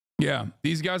Yeah,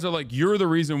 these guys are like, you're the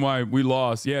reason why we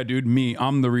lost. Yeah, dude, me,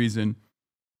 I'm the reason.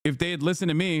 If they had listened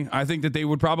to me, I think that they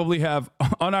would probably have,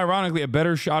 unironically, a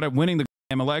better shot at winning the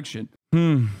election.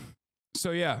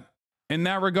 So yeah, in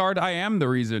that regard, I am the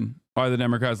reason why the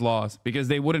Democrats lost, because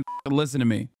they wouldn't listen to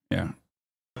me. Yeah.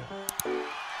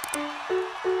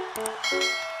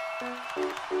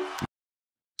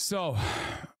 So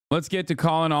let's get to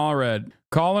Colin Allred.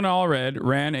 Colin Allred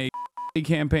ran a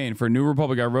campaign for New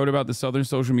Republic. I wrote about the Southern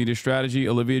social media strategy,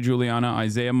 Olivia Juliana,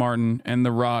 Isaiah Martin, and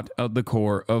the rot of the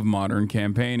core of modern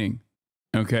campaigning.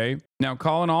 Okay. Now,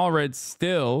 Colin Allred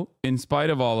still, in spite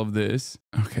of all of this,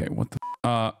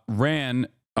 ran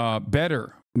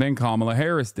better than Kamala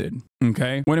Harris did.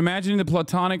 Okay. When imagining the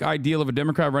platonic ideal of a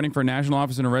Democrat running for national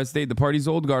office in a red state, the party's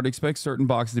old guard expects certain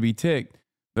boxes to be ticked.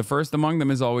 The first among them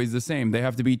is always the same. They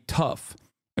have to be tough,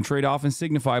 a trait often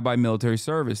signified by military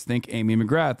service. Think Amy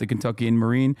McGrath, the Kentuckian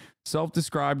Marine,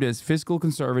 self-described as fiscal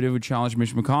conservative who challenged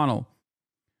Mitch McConnell.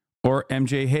 Or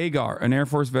MJ Hagar, an Air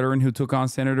Force veteran who took on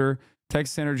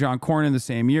Texas Senator John Cornyn the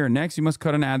same year. Next, you must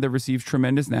cut an ad that receives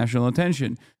tremendous national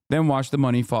attention. Then watch the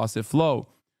money faucet flow.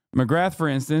 McGrath, for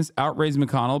instance, outraised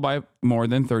McConnell by more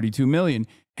than $32 million.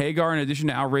 Hagar, in addition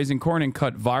to outraising Cornyn,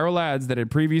 cut viral ads that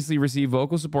had previously received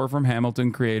vocal support from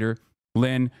Hamilton creator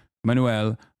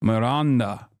Lin-Manuel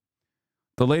Miranda.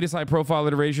 The latest high-profile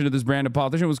iteration of this brand of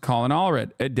politician was Colin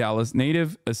Allred, a Dallas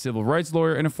native, a civil rights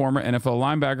lawyer, and a former NFL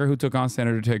linebacker who took on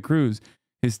Senator Ted Cruz.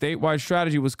 His statewide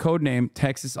strategy was codenamed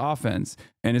Texas Offense,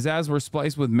 and his ads were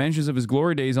spliced with mentions of his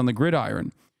glory days on the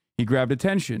gridiron. He grabbed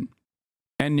attention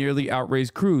and nearly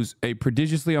outraised Cruz, a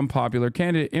prodigiously unpopular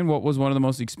candidate in what was one of the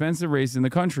most expensive races in the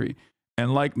country.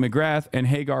 And like McGrath and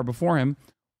Hagar before him,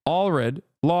 Allred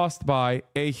lost by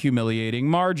a humiliating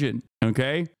margin.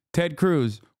 Okay? Ted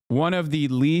Cruz, one of the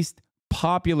least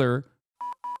popular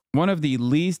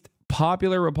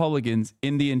Republicans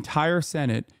in the entire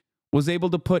Senate, was able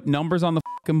to put numbers on the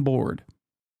fucking board.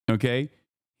 Okay?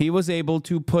 He was able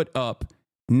to put up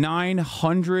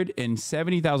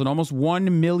 970,000, almost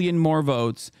 1 million more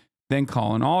votes than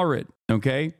Colin Allred.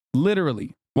 Okay?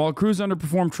 Literally. While Cruz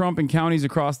underperformed Trump in counties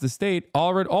across the state,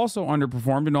 Allred also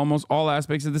underperformed in almost all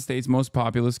aspects of the state's most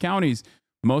populous counties,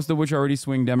 most of which already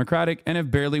swing Democratic and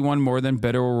have barely won more than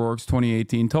Beto O'Rourke's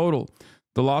 2018 total.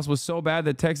 The loss was so bad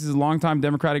that Texas' longtime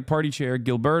Democratic Party chair,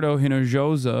 Gilberto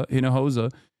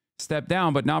Hinojosa, stepped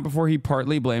down, but not before he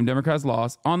partly blamed Democrats'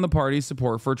 loss on the party's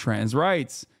support for trans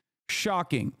rights.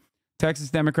 Shocking.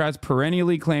 Texas Democrats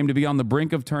perennially claim to be on the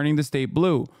brink of turning the state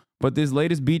blue, but this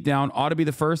latest beatdown ought to be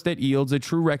the first that yields a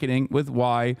true reckoning with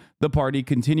why the party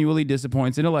continually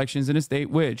disappoints in elections in a state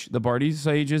which, the party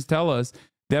sages tell us,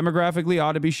 demographically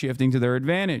ought to be shifting to their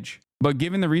advantage. But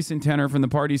given the recent tenor from the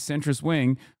party's centrist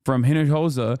wing, from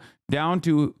Hinojosa down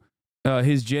to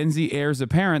his Gen Z heirs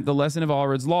apparent, the lesson of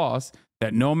Allred's loss,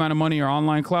 that no amount of money or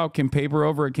online clout can paper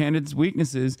over a candidate's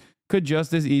weaknesses, could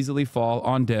just as easily fall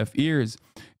on deaf ears.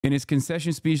 In his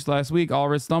concession speech last week,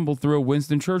 Allred stumbled through a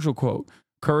Winston Churchill quote,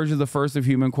 "Courage is the first of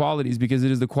human qualities because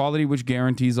it is the quality which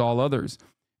guarantees all others."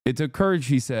 It took courage,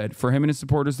 he said, for him and his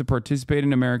supporters to participate in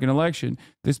an American election,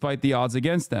 despite the odds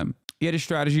against them. Yet his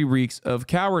strategy reeks of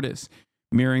cowardice.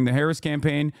 Mirroring the Harris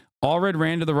campaign, Allred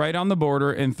ran to the right on the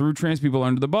border and threw trans people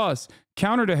under the bus.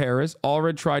 Counter to Harris,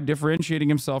 Allred tried differentiating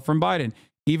himself from Biden,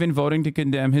 even voting to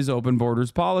condemn his open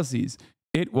borders policies.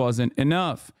 It wasn't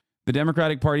enough. The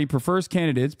Democratic Party prefers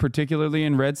candidates, particularly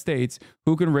in red states,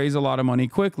 who can raise a lot of money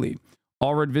quickly.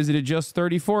 Allred visited just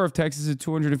 34 of Texas's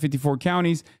 254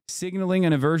 counties, signaling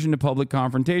an aversion to public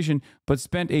confrontation, but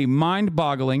spent a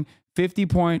mind-boggling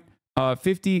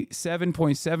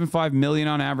 $57.75 million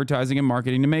on advertising and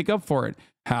marketing to make up for it.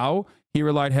 How? He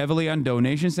relied heavily on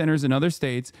donation centers in other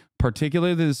states,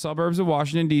 particularly the suburbs of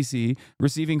Washington, D.C.,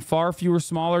 receiving far fewer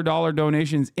smaller dollar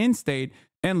donations in-state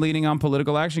and leaning on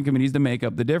political action committees to make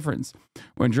up the difference.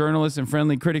 When journalists and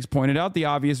friendly critics pointed out the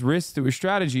obvious risks to his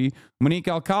strategy, Monique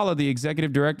Alcala, the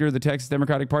executive director of the Texas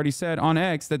Democratic Party, said on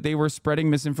X that they were spreading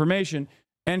misinformation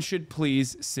and should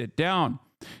please sit down.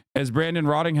 As Brandon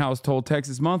Rottinghouse told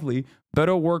Texas Monthly,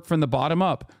 Beto worked from the bottom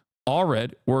up.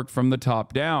 Allred worked from the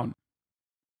top down.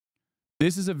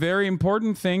 This is a very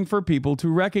important thing for people to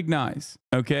recognize,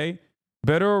 okay?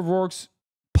 Beto O'Rourke's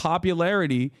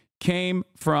popularity came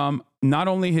from not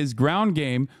only his ground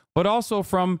game, but also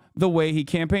from the way he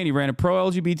campaigned. He ran a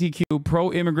pro-LGBTQ,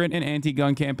 pro-immigrant, and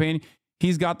anti-gun campaign.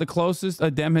 He's got the closest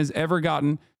a Dem has ever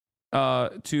gotten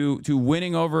to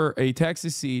winning over a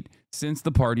Texas seat since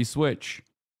the party switch.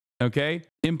 Okay?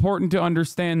 Important to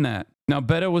understand that. Now,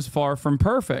 Beto was far from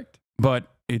perfect, but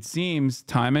it seems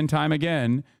time and time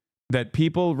again that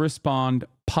people respond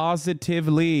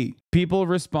positively. People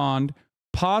respond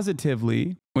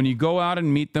positively when you go out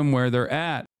and meet them where they're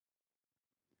at.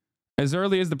 As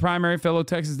early as the primary, fellow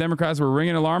Texas Democrats were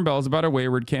ringing alarm bells about a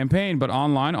wayward campaign, but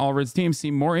online, Allred's team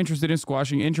seemed more interested in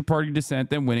squashing inter-party dissent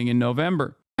than winning in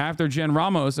November. After Jen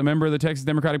Ramos, a member of the Texas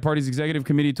Democratic Party's executive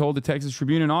committee, told the Texas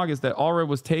Tribune in August that Allred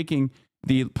was taking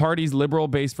the party's liberal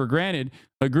base for granted,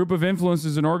 a group of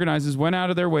influencers and organizers went out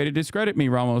of their way to discredit me,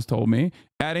 Ramos told me,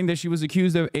 adding that she was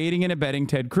accused of aiding and abetting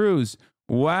Ted Cruz.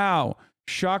 Wow.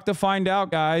 Shocked to find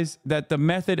out, guys, that the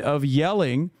method of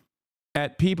yelling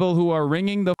at people who are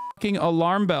ringing the fucking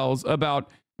alarm bells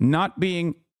about not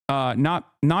being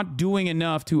not doing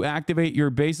enough to activate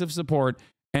your base of support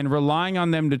and relying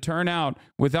on them to turn out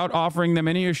without offering them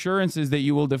any assurances that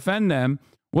you will defend them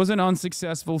was an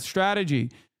unsuccessful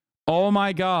strategy. Oh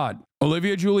my God.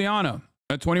 Olivia Giuliana,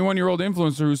 a 21-year-old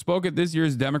influencer who spoke at this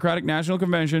year's Democratic National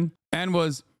Convention and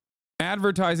was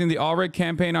advertising the Allred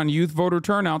campaign on youth voter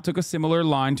turnout, took a similar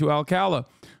line to Alcala,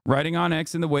 writing on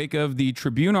X in the wake of the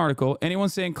Tribune article, anyone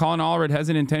saying Colin Allred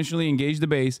hasn't intentionally engaged the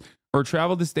base or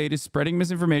traveled the state is spreading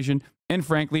misinformation and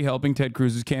frankly helping Ted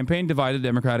Cruz's campaign divide the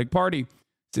Democratic Party.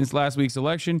 Since last week's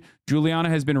election, Giuliana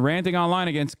has been ranting online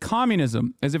against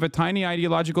communism, as if a tiny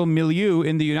ideological milieu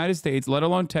in the United States, let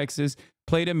alone Texas,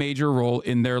 played a major role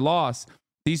in their loss.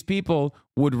 These people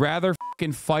would rather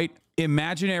fucking fight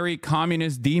imaginary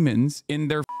communist demons in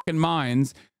their fucking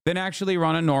minds than actually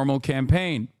run a normal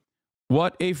campaign.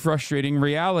 What a frustrating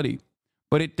reality.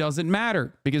 But it doesn't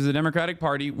matter because the Democratic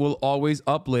Party will always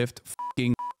uplift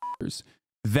fucking f***ers.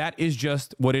 That is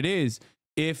just what it is.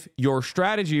 If your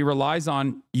strategy relies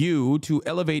on you to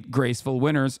elevate graceful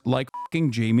winners like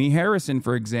fucking Jamie Harrison,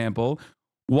 for example,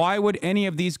 why would any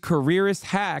of these careerist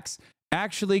hacks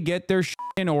actually get their shit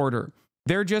in order?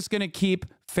 They're just going to keep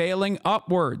failing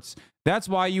upwards. That's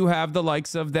why you have the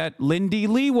likes of that Lindy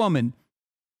Lee woman,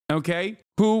 okay,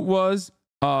 who was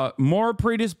more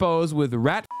predisposed with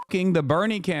rat-fucking the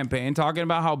Bernie campaign, talking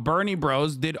about how Bernie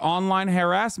bros did online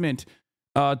harassment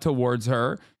towards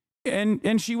her.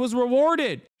 And she was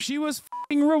rewarded. She was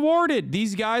fucking rewarded.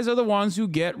 These guys are the ones who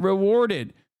get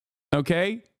rewarded.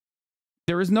 Okay?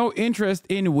 There is no interest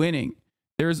in winning.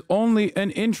 There's only an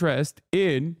interest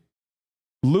in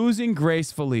losing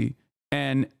gracefully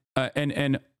and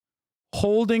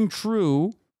holding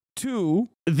true to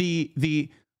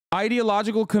the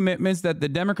ideological commitments that the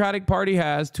Democratic Party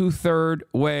has to third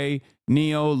way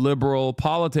neoliberal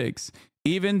politics,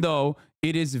 even though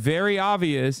it is very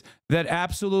obvious that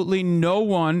absolutely no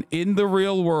one in the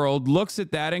real world looks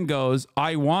at that and goes,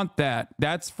 I want that.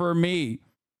 That's for me.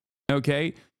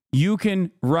 Okay? You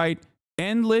can read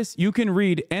endless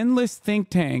think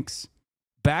tanks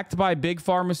backed by big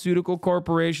pharmaceutical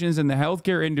corporations and the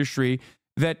healthcare industry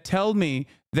that tell me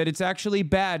that it's actually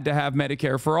bad to have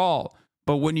Medicare for all.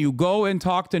 But when you go and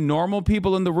talk to normal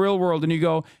people in the real world and you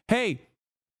go, hey,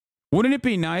 wouldn't it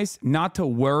be nice not to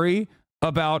worry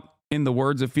about, in the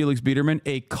words of Felix Biederman,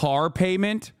 a car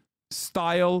payment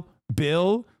style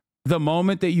bill the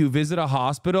moment that you visit a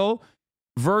hospital?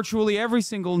 Virtually every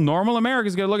single normal American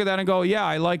is going to look at that and go, yeah,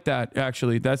 I like that.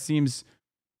 Actually, that seems,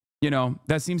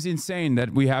 that seems insane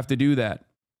that we have to do that.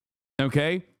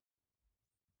 Okay.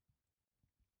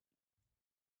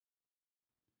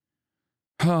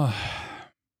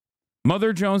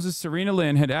 Mother Jones's Serena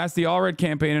Lynn had asked the Allred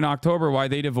campaign in October why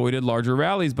they'd avoided larger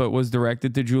rallies, but was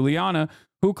directed to Giuliana,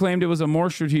 who claimed it was a more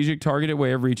strategic, targeted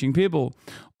way of reaching people.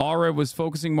 Allred was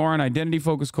focusing more on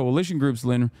identity-focused coalition groups,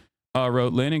 Lynn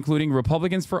wrote Lynn, including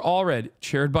Republicans for Allred,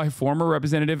 chaired by former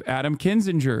Representative Adam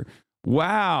Kinzinger.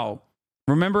 Wow.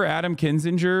 Remember Adam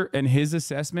Kinzinger and his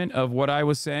assessment of what I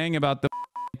was saying about the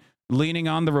leaning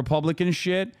on the Republican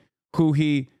shit, who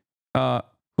he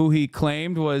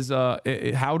claimed was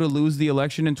how to lose the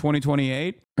election in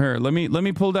 2028? Here, let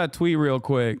me pull that tweet real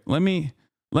quick. Let me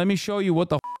show you what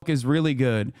the fuck is really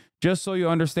good, just so you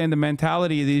understand the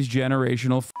mentality of these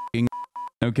generational fucking,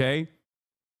 okay?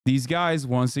 These guys,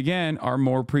 once again, are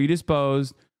more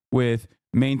predisposed with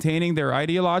maintaining their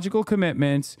ideological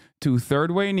commitments to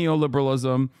third-way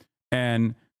neoliberalism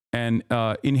and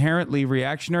inherently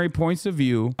reactionary points of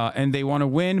view, and they want to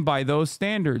win by those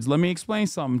standards. Let me explain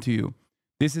something to you.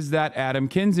 This is that Adam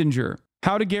Kinzinger.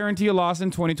 How to guarantee a loss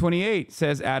in 2028,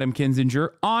 says Adam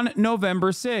Kinzinger on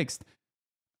November 6th.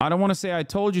 I don't want to say I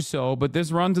told you so, but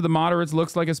this run to the moderates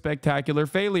looks like a spectacular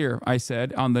failure, I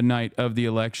said on the night of the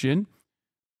election.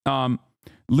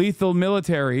 Lethal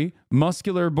military,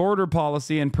 muscular border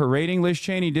policy, and parading Liz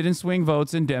Cheney didn't swing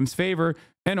votes in Dems' favor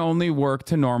and only worked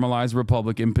to normalize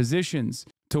Republican positions.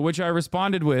 To which I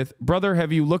responded with, brother,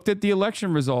 have you looked at the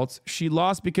election results? She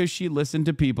lost because she listened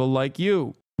to people like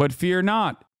you. But fear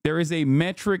not, there is a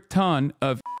metric ton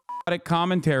of idiotic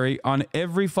commentary on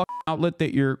every fucking outlet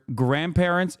that your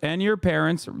grandparents and your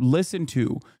parents listen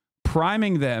to,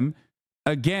 priming them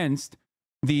against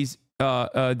these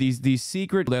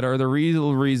secret that are the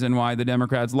real reason why the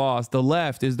Democrats lost. The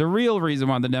left is the real reason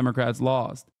why the Democrats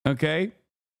lost. Okay?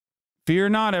 Fear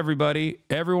not, everybody.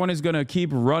 Everyone is going to keep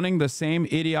running the same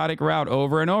idiotic route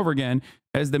over and over again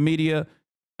as the media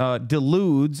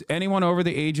deludes anyone over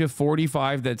the age of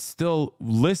 45 that still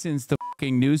listens to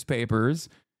fucking newspapers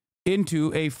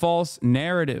into a false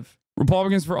narrative.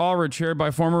 Republicans for Allred, chaired by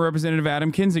former Representative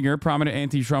Adam Kinzinger, prominent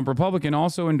anti-Trump Republican,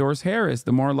 also endorsed Harris.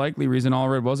 The more likely reason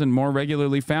Allred wasn't more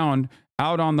regularly found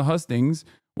out on the hustings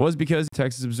was because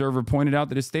Texas Observer pointed out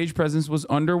that his stage presence was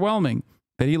underwhelming,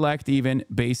 that he lacked even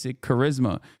basic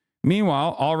charisma.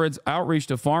 Meanwhile, Allred's outreach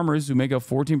to farmers, who make up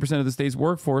 14% of the state's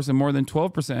workforce and more than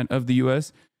 12% of the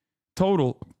U.S.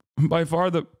 total, by far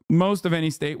the most of any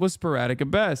state, was sporadic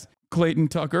at best. Clayton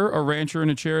Tucker, a rancher and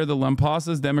a chair of the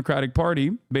Lampasas Democratic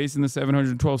Party, based in the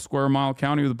 712 square mile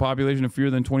county with a population of fewer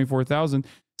than 24,000,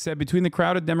 said between the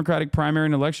crowded Democratic primary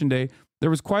and election day, there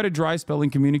was quite a dry spell in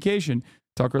communication.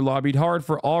 Tucker lobbied hard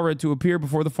for Allred to appear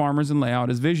before the farmers and lay out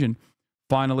his vision.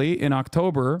 Finally, in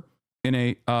October, what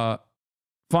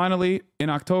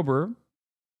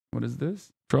is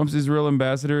this? Trump's Israel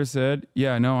ambassador said,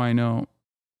 yeah, no, I know.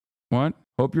 What?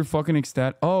 Hope you're fucking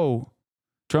ecstatic. Oh,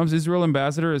 Trump's Israel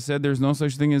ambassador has said there's no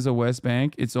such thing as a West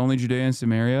Bank. It's only Judea and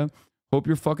Samaria. Hope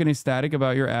you're fucking ecstatic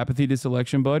about your apathy to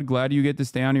selection, bud. Glad you get to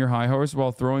stay on your high horse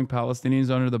while throwing Palestinians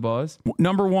under the bus.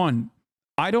 Number one,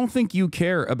 I don't think you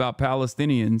care about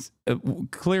Palestinians.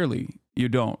 Clearly, you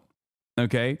don't.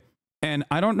 Okay? And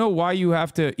I don't know why you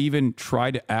have to even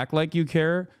try to act like you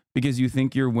care because you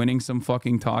think you're winning some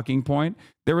fucking talking point.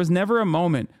 There was never a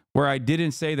moment where I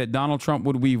didn't say that Donald Trump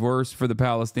would be worse for the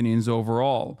Palestinians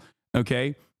overall.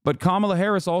 Okay. But Kamala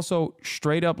Harris also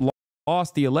straight up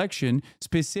lost the election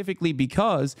specifically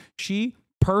because she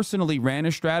personally ran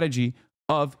a strategy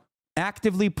of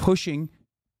actively pushing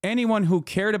anyone who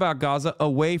cared about Gaza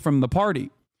away from the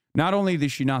party. Not only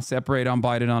did she not separate on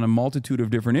Biden on a multitude of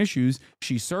different issues,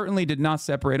 she certainly did not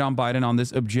separate on Biden on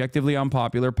this objectively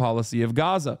unpopular policy of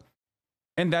Gaza.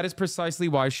 And that is precisely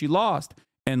why she lost.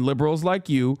 And liberals like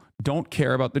you don't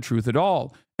care about the truth at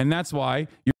all. And that's why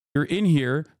you're in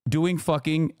here doing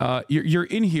fucking, you're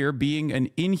in here being an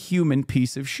inhuman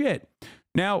piece of shit.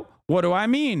 Now, what do I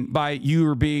mean by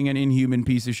you're being an inhuman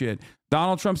piece of shit?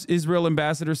 Donald Trump's Israel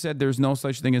ambassador said there's no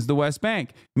such thing as the West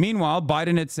Bank. Meanwhile,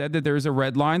 Biden had said that there is a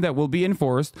red line that will be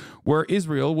enforced where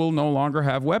Israel will no longer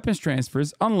have weapons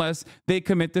transfers unless they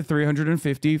commit to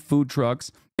 350 food trucks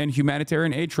and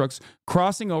humanitarian aid trucks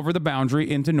crossing over the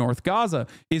boundary into North Gaza.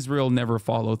 Israel never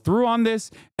followed through on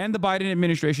this, and the Biden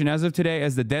administration, as of today,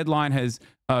 as the deadline has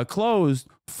closed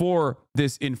for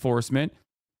this enforcement,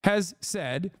 has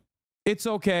said it's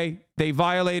okay. They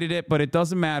violated it, but it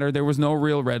doesn't matter. There was no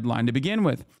real red line to begin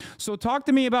with. So talk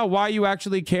to me about why you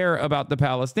actually care about the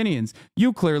Palestinians.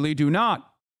 You clearly do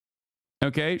not.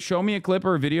 Okay, show me a clip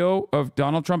or a video of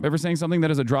Donald Trump ever saying something that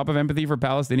is a drop of empathy for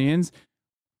Palestinians.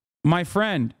 My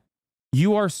friend,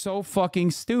 you are so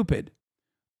fucking stupid.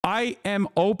 I am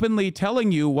openly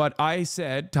telling you what I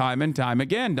said time and time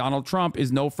again. Donald Trump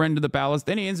is no friend to the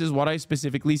Palestinians is what I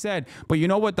specifically said. But you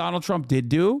know what Donald Trump did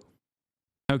do?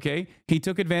 Okay, he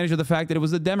took advantage of the fact that it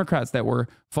was the Democrats that were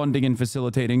funding and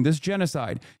facilitating this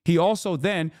genocide. He also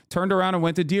then turned around and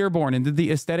went to Dearborn and did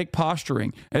the aesthetic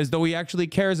posturing as though he actually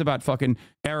cares about fucking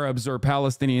Arabs or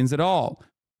Palestinians at all.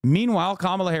 Meanwhile,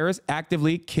 Kamala Harris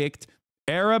actively kicked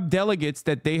Arab delegates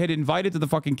that they had invited to the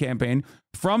fucking campaign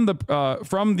from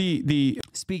the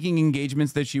speaking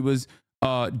engagements that she was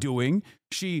doing.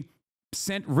 She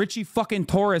sent Richie fucking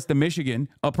Torres to Michigan,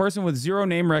 a person with zero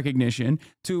name recognition,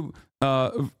 to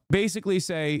basically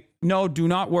say, no, do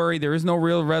not worry. There is no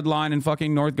real red line in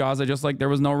fucking North Gaza, just like there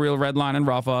was no real red line in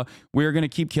Rafah. We're going to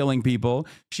keep killing people.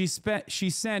 She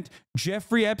sent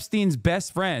Jeffrey Epstein's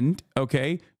best friend,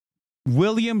 okay,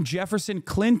 William Jefferson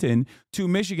Clinton, to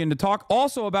Michigan to talk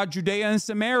also about Judea and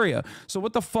Samaria. So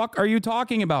what the fuck are you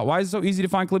talking about? Why is it so easy to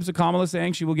find clips of Kamala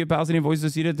saying she will give Palestinian voices a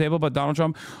seat at the table, but Donald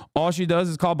Trump, all she does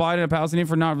is call Biden a Palestinian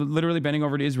for not literally bending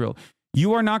over to Israel?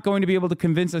 You are not going to be able to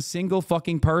convince a single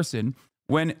fucking person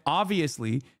when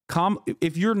obviously,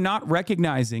 if you're not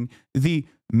recognizing the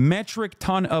metric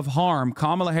ton of harm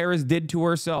Kamala Harris did to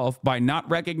herself by not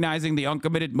recognizing the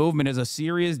uncommitted movement as a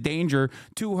serious danger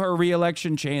to her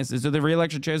reelection chances, to the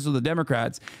reelection chances of the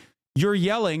Democrats, you're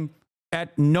yelling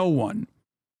at no one.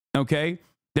 Okay?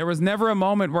 There was never a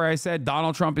moment where I said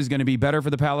Donald Trump is going to be better for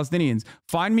the Palestinians.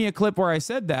 Find me a clip where I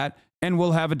said that, and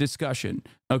we'll have a discussion.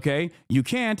 Okay? You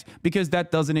can't because that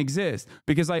doesn't exist.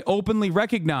 Because I openly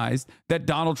recognized that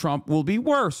Donald Trump will be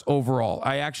worse overall.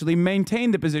 I actually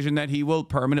maintain the position that he will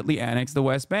permanently annex the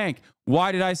West Bank.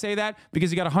 Why did I say that?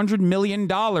 Because he got $100 million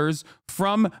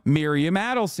from Miriam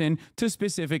Adelson to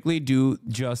specifically do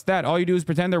just that. All you do is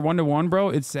pretend they're one-to-one, bro.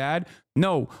 It's sad.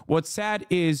 No, what's sad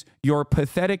is your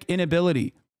pathetic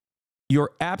inability,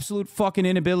 your absolute fucking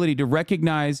inability to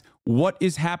recognize what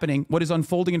is happening, what is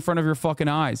unfolding in front of your fucking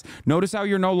eyes. Notice how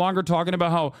you're no longer talking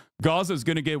about how Gaza is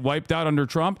going to get wiped out under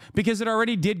Trump, because it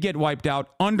already did get wiped out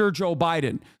under Joe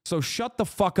Biden. So shut the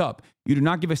fuck up. You do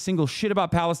not give a single shit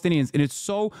about Palestinians. And it's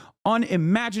so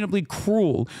unimaginably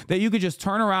cruel that you could just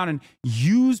turn around and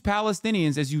use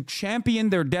Palestinians as you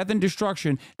champion their death and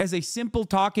destruction as a simple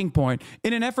talking point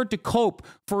in an effort to cope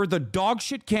for the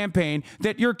dogshit campaign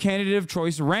that your candidate of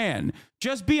choice ran.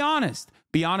 Just be honest.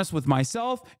 Be honest with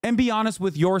myself and be honest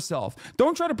with yourself.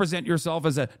 Don't try to present yourself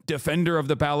as a defender of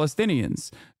the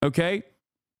Palestinians, okay?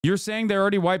 You're saying they're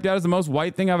already wiped out as the most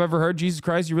white thing I've ever heard. Jesus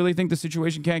Christ, you really think the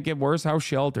situation can't get worse? How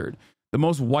sheltered. The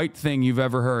most white thing you've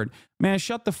ever heard. Man,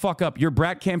 shut the fuck up. Your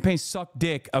brat campaign sucked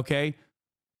dick, okay?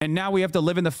 And now we have to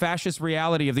live in the fascist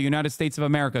reality of the United States of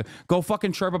America. Go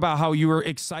fucking chirp about how you were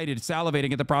excited,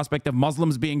 salivating at the prospect of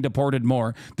Muslims being deported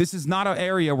more. This is not an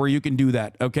area where you can do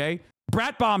that, okay?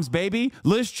 Brat bombs, baby.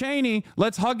 Liz Cheney.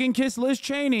 Let's hug and kiss Liz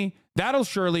Cheney. That'll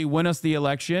surely win us the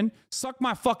election. Suck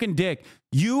my fucking dick.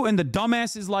 You and the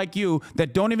dumbasses like you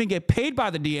that don't even get paid by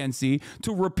the DNC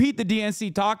to repeat the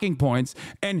DNC talking points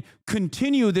and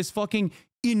continue this fucking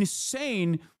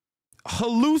insane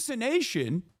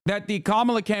hallucination that the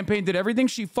Kamala campaign did everything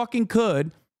she fucking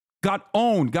could, got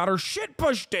owned, got her shit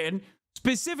pushed in,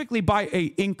 specifically by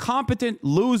a incompetent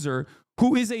loser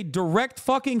who is a direct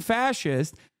fucking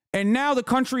fascist. And now the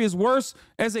country is worse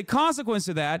as a consequence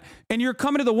of that. And you're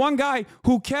coming to the one guy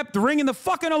who kept ringing the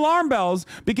fucking alarm bells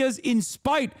because, in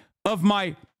spite of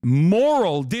my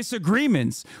moral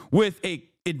disagreements with a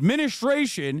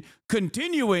administration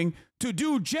continuing to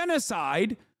do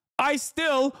genocide, I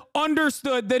still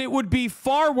understood that it would be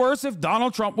far worse if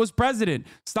Donald Trump was president.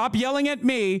 Stop yelling at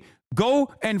me. Go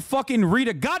and fucking read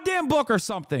a goddamn book or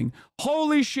something.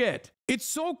 Holy shit. It's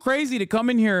so crazy to come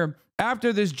in here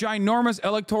after this ginormous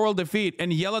electoral defeat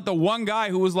and yell at the one guy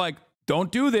who was like,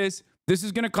 don't do this. This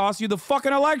is going to cost you the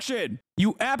fucking election.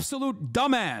 You absolute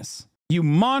dumbass. You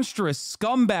monstrous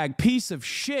scumbag piece of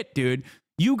shit, dude.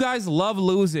 You guys love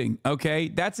losing, okay?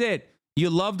 That's it. You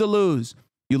love to lose.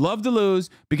 You love to lose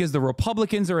because the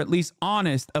Republicans are at least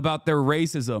honest about their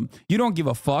racism. You don't give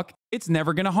a fuck. It's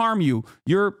never going to harm you.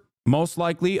 You're most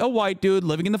likely a white dude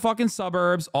living in the fucking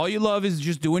suburbs. All you love is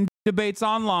just doing debates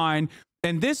online.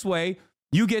 And this way,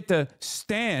 you get to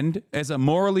stand as a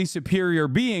morally superior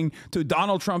being to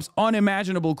Donald Trump's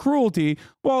unimaginable cruelty,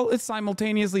 while it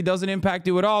simultaneously doesn't impact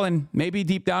you at all. And maybe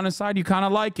deep down inside, you kind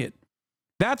of like it.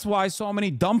 That's why so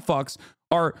many dumb fucks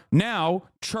are now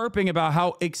chirping about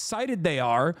how excited they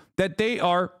are at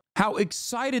the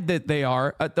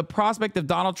prospect of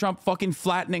Donald Trump fucking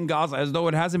flattening Gaza, as though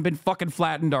it hasn't been fucking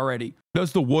flattened already.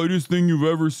 That's the whitest thing you've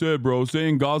ever said, bro.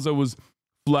 Saying Gaza was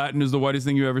flattened is the whitest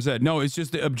thing you ever said. No, it's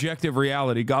just the objective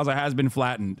reality. Gaza has been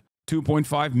flattened.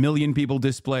 2.5 million people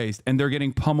displaced, and they're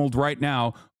getting pummeled right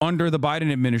now under the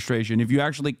Biden administration. If you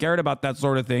actually cared about that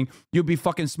sort of thing, you'd be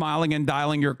fucking smiling and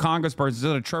dialing your congressperson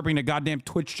instead of chirping a goddamn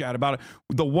Twitch chat about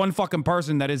the one fucking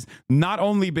person that has not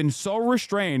only been so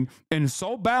restrained and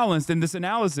so balanced in this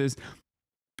analysis,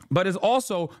 but has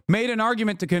also made an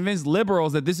argument to convince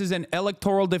liberals that this is an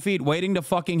electoral defeat waiting to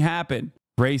fucking happen.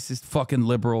 Racist fucking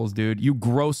liberals, dude. You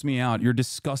gross me out. You're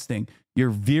disgusting.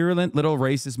 You're virulent little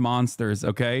racist monsters,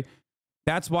 okay?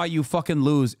 That's why you fucking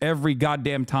lose every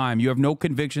goddamn time. You have no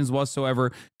convictions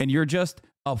whatsoever, and you're just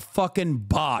a fucking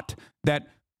bot that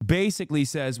basically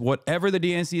says whatever the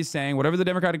DNC is saying, whatever the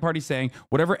Democratic Party is saying,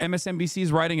 whatever MSNBC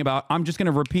is writing about, I'm just going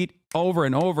to repeat over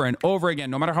and over and over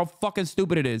again, no matter how fucking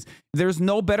stupid it is. There's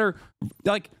no better,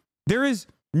 there is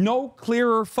no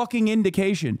clearer fucking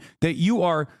indication that you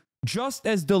are just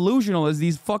as delusional as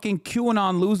these fucking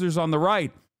QAnon losers on the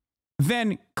right,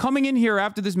 then coming in here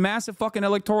after this massive fucking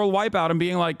electoral wipeout and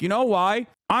being like, you know why?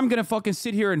 I'm going to fucking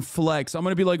sit here and flex. I'm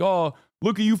going to be like, oh,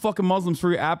 look at you fucking Muslims for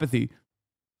your apathy.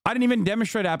 I didn't even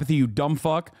demonstrate apathy, you dumb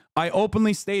fuck. I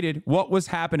openly stated what was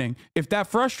happening. If that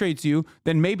frustrates you,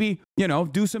 then maybe,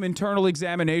 do some internal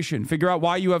examination. Figure out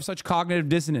why you have such cognitive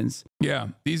dissonance. Yeah,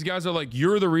 these guys are like,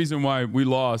 you're the reason why we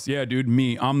lost. Yeah, dude,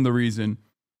 I'm the reason.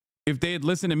 If they had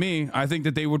listened to me, I think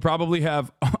that they would probably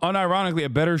have, unironically, a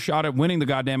better shot at winning the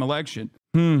goddamn election.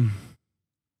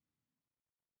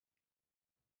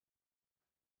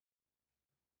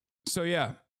 So,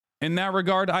 yeah, In that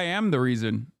regard, I am the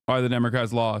reason why the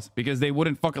Democrats lost, because they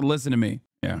wouldn't fucking listen to me.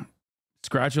 Yeah.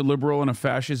 Scratch a liberal and a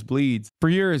fascist bleeds. For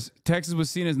years, Texas was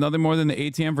seen as nothing more than the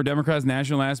ATM for Democrats'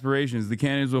 national aspirations. The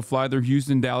candidates would fly through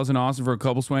Houston, Dallas, and Austin for a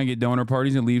couple swanky donor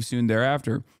parties and leave soon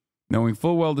thereafter, knowing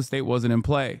full well the state wasn't in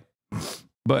play.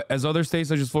 But as other states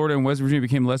such as Florida and West Virginia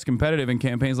became less competitive and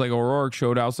campaigns like O'Rourke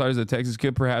showed outsiders that Texas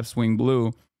could perhaps swing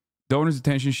blue, donors'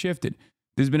 attention shifted.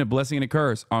 This has been a blessing and a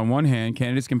curse. On one hand,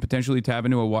 candidates can potentially tap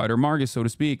into a wider market, so to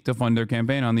speak, to fund their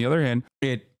campaign. On the other hand,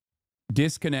 it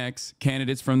disconnects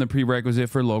candidates from the prerequisite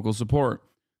for local support.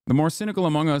 The more cynical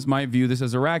among us might view this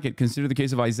as a racket. Consider the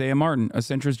case of Isaiah Martin, a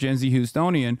centrist Gen Z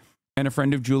Houstonian and a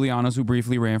friend of Giuliano's who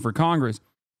briefly ran for Congress.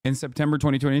 In September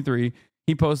 2023,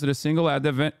 he posted a single ad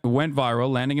that went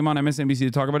viral, landing him on MSNBC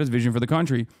to talk about his vision for the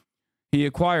country. He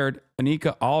acquired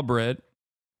Anika Albrecht,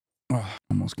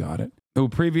 almost got it, who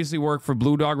previously worked for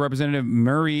Blue Dog Representative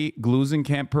Murray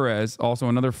Gluesenkamp Perez, also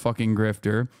another fucking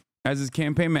grifter, as his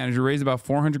campaign manager, raised about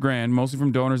 $400,000, mostly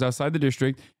from donors outside the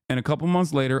district, and a couple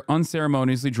months later,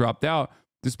 unceremoniously dropped out.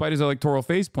 Despite his electoral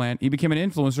faceplant, he became an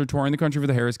influencer touring the country for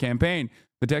the Harris campaign.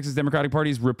 The Texas Democratic Party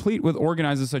is replete with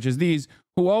organizers such as these,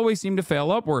 who always seem to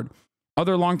fail upward.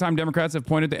 Other longtime Democrats have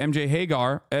pointed to MJ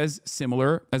Hagar as a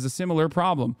similar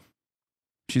problem.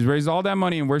 She's raised all that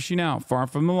money, and where's she now? Far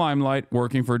from the limelight,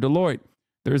 working for Deloitte.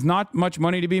 There's not much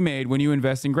money to be made when you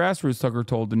invest in grassroots, Tucker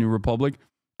told the New Republic.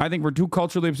 I think we're too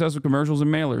culturally obsessed with commercials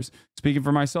and mailers. Speaking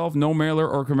for myself, no mailer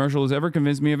or commercial has ever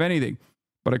convinced me of anything.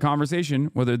 But a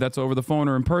conversation, whether that's over the phone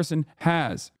or in person,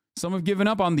 has. Some have given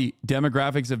up on the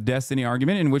demographics of destiny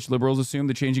argument, in which liberals assume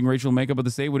the changing racial makeup of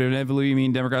the state would inevitably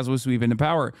mean Democrats will sweep into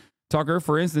power. Tucker,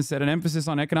 for instance, said an emphasis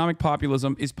on economic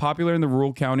populism is popular in the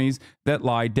rural counties that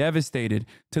lie devastated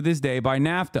to this day by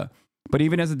NAFTA. But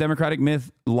even as the Democratic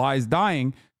myth lies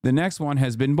dying, the next one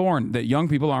has been born, that young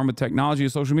people armed with technology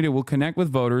and social media will connect with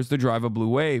voters to drive a blue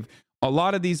wave. A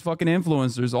lot of these fucking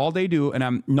influencers, all they do, and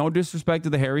I'm no disrespect to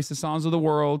the Harry Sassans of the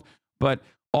world, but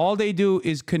all they do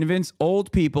is convince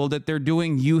old people that they're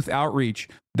doing youth outreach.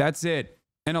 That's it.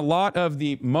 And a lot of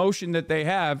the motion that they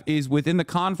have is within the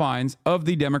confines of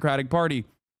the Democratic Party,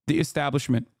 the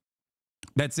establishment.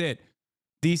 That's it.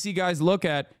 DC guys look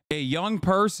at a young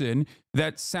person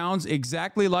that sounds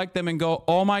exactly like them and go,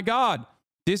 oh my God,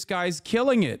 this guy's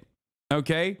killing it.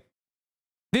 Okay?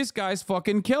 This guy's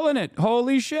fucking killing it.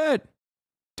 Holy shit.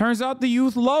 Turns out the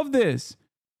youth love this.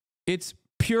 It's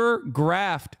pure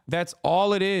graft. That's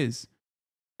all it is.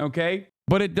 Okay?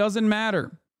 But it doesn't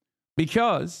matter,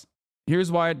 because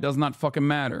here's why it does not fucking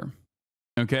matter.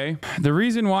 Okay? The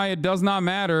reason why it does not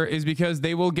matter is because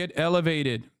they will get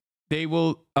elevated. They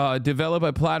will develop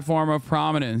a platform of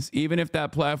prominence, even if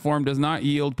that platform does not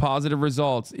yield positive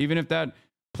results, even if that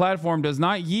platform does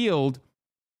not yield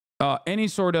any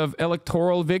sort of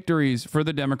electoral victories for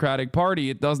the Democratic Party.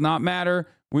 It does not matter.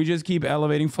 We just keep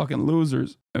elevating fucking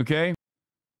losers. Okay?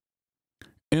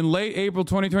 In late April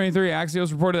 2023,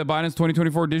 Axios reported that Biden's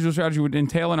 2024 digital strategy would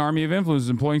entail an army of influencers,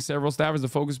 employing several staffers to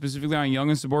focus specifically on young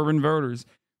and suburban voters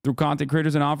through content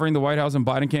creators and offering the White House and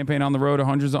Biden campaign on the road to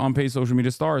hundreds of unpaid social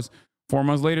media stars. 4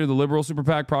 months later, the liberal super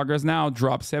PAC Progress Now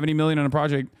dropped $70 million on a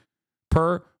project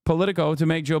per Politico to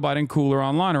make Joe Biden cooler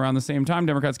online. Around the same time,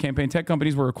 Democrats' campaign tech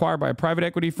companies were acquired by a private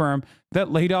equity firm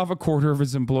that laid off a quarter of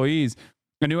its employees.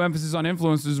 A new emphasis on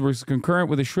influencers was concurrent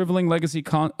with a shriveling legacy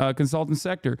consultant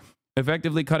sector,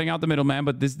 effectively cutting out the middleman,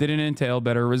 but this didn't entail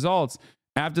better results.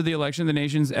 After the election, the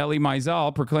nation's Elie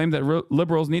Mystal proclaimed that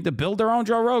liberals need to build their own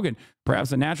Joe Rogan.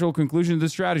 Perhaps a natural conclusion to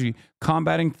this strategy,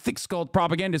 combating thick-skulled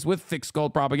propagandists with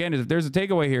thick-skulled propagandists. If there's a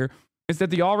takeaway here, it's that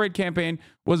the Allred campaign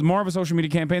was more of a social media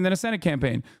campaign than a Senate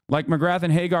campaign. Like McGrath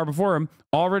and Hagar before him,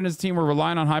 Allred and his team were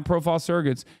relying on high-profile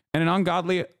surrogates and an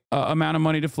ungodly amount of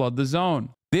money to flood the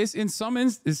zone. This, in some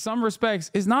respects,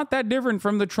 is not that different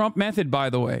from the Trump method, by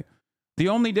the way. The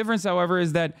only difference, however,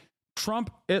 is that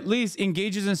Trump at least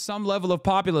engages in some level of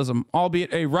populism,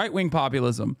 albeit a right-wing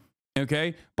populism,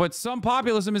 okay? But some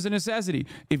populism is a necessity.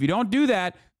 If you don't do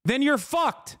that, then you're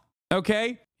fucked,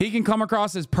 okay? He can come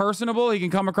across as personable. He can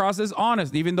come across as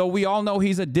honest, even though we all know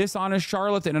he's a dishonest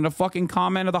charlatan and a fucking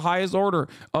comment of the highest order,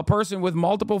 a person with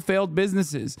multiple failed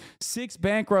businesses, 6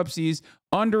 bankruptcies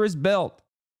under his belt,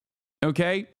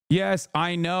 okay? Yes,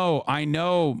 I know.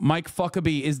 Mike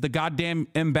Fuckabee is the goddamn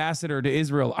ambassador to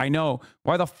Israel. I know.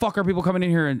 Why the fuck are people coming in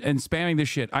here and spamming this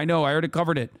shit? I know. I already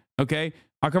covered it. Okay?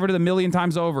 I covered it 1 million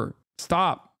times over.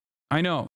 Stop. I know.